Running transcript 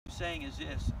saying is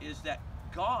this, is that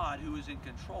God, who is in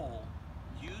control,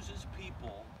 uses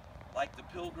people like the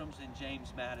Pilgrims and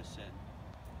James Madison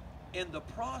in the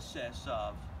process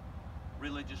of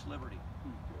religious liberty.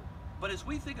 But as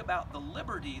we think about the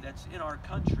liberty that's in our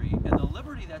country and the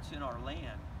liberty that's in our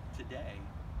land today,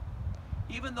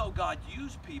 even though God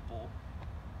used people,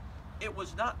 it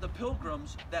was not the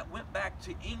Pilgrims that went back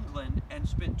to England and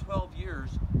spent 12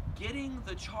 years getting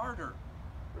the charter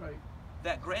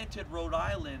that granted Rhode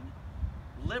Island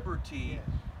liberty,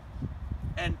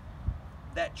 and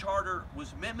that charter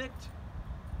was mimicked.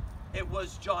 It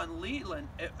was John Leland.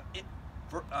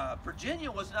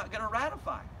 Virginia was not going to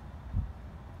ratify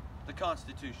the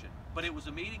Constitution, but it was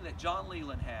a meeting that John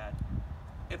Leland had.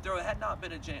 If there had not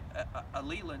been a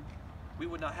Leland, we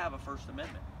would not have a First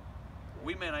Amendment.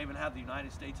 We may not even have the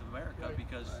United States of America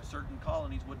because certain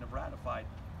colonies wouldn't have ratified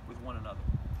with one another.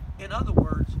 In other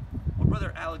words, what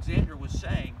Brother Alexander was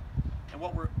saying, and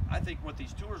I think what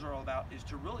these tours are all about, is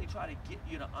to really try to get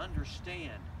you to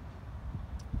understand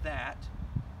that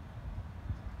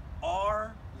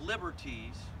our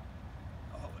liberties,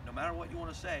 no matter what you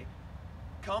want to say,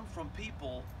 come from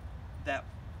people that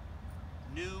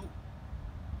knew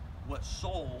what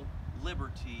soul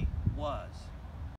liberty was.